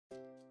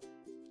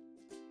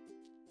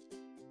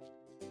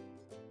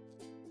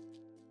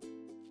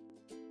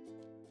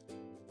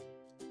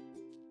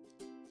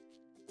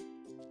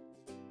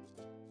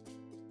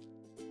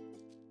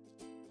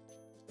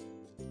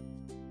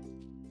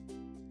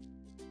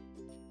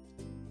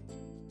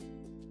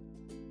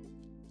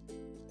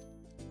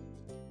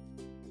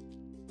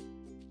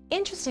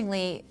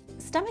Interestingly,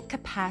 stomach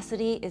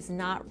capacity is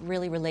not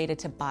really related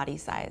to body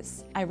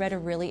size. I read a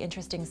really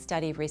interesting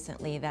study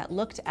recently that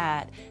looked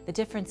at the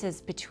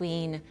differences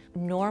between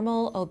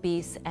normal,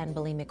 obese, and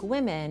bulimic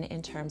women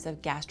in terms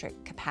of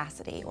gastric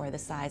capacity, or the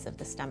size of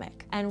the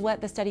stomach. And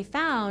what the study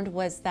found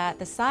was that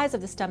the size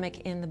of the stomach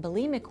in the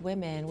bulimic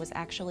women was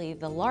actually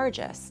the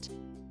largest.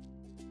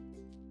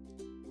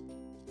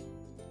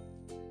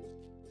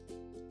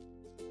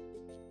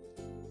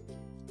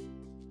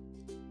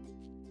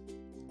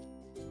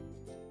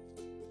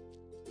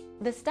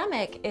 The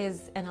stomach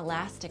is an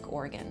elastic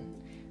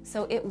organ,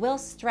 so it will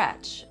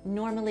stretch.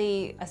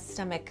 Normally, a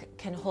stomach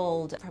can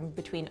hold from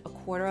between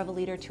 1/4 of a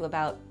liter to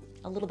about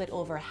a little bit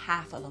over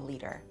 1/2 of a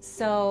liter.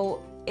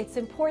 So it's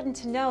important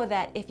to know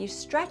that if you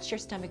stretch your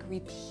stomach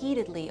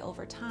repeatedly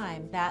over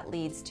time, that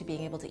leads to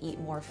being able to eat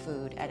more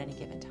food at any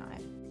given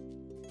time.